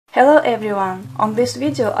Hello everyone! On this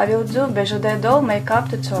video I will do BJD doll makeup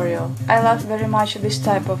tutorial. I love very much this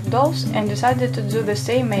type of dolls and decided to do the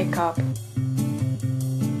same makeup.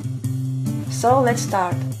 So let's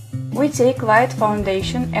start. We take light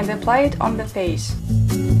foundation and apply it on the face.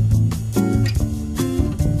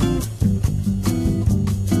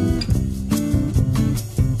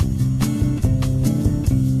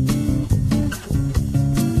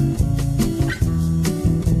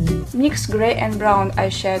 Mix grey and brown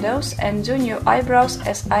eyeshadows and do new eyebrows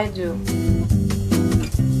as I do.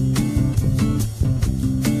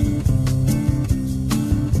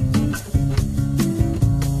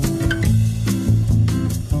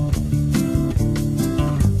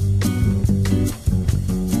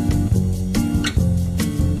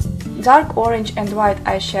 Dark orange and white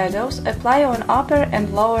eyeshadows apply on upper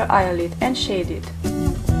and lower eyelid and shade it.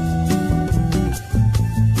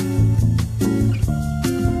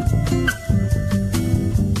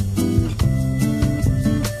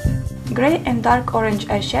 Grey and dark orange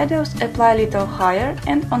eyeshadows apply a little higher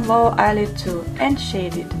and on lower eyelid too, and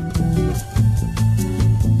shade it.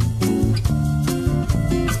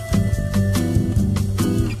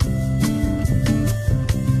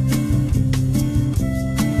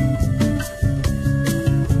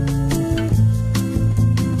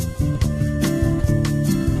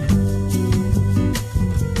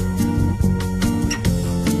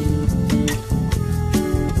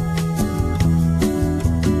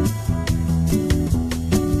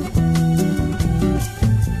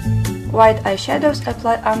 White eyeshadows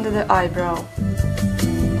apply under the eyebrow.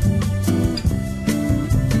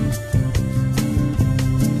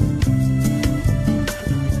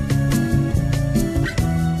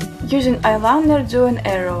 Using eyeliner, do an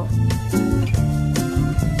arrow.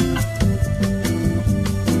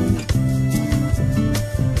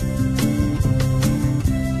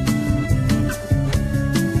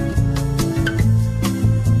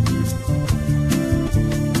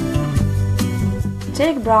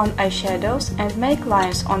 Take brown eyeshadows and make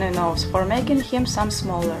lines on a nose for making him some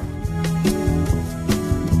smaller.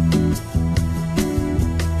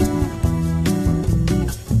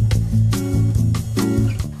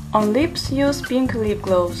 On lips, use pink lip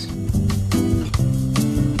gloss.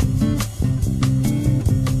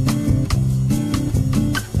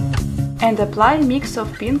 And apply mix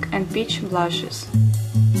of pink and peach blushes.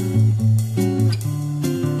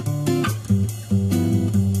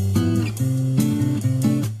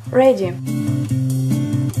 Ready!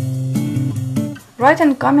 Write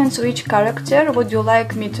in comments which character would you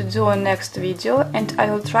like me to do on next video and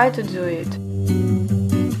I will try to do it.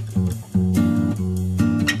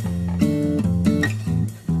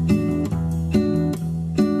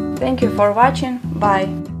 Thank you for watching,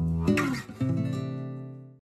 bye!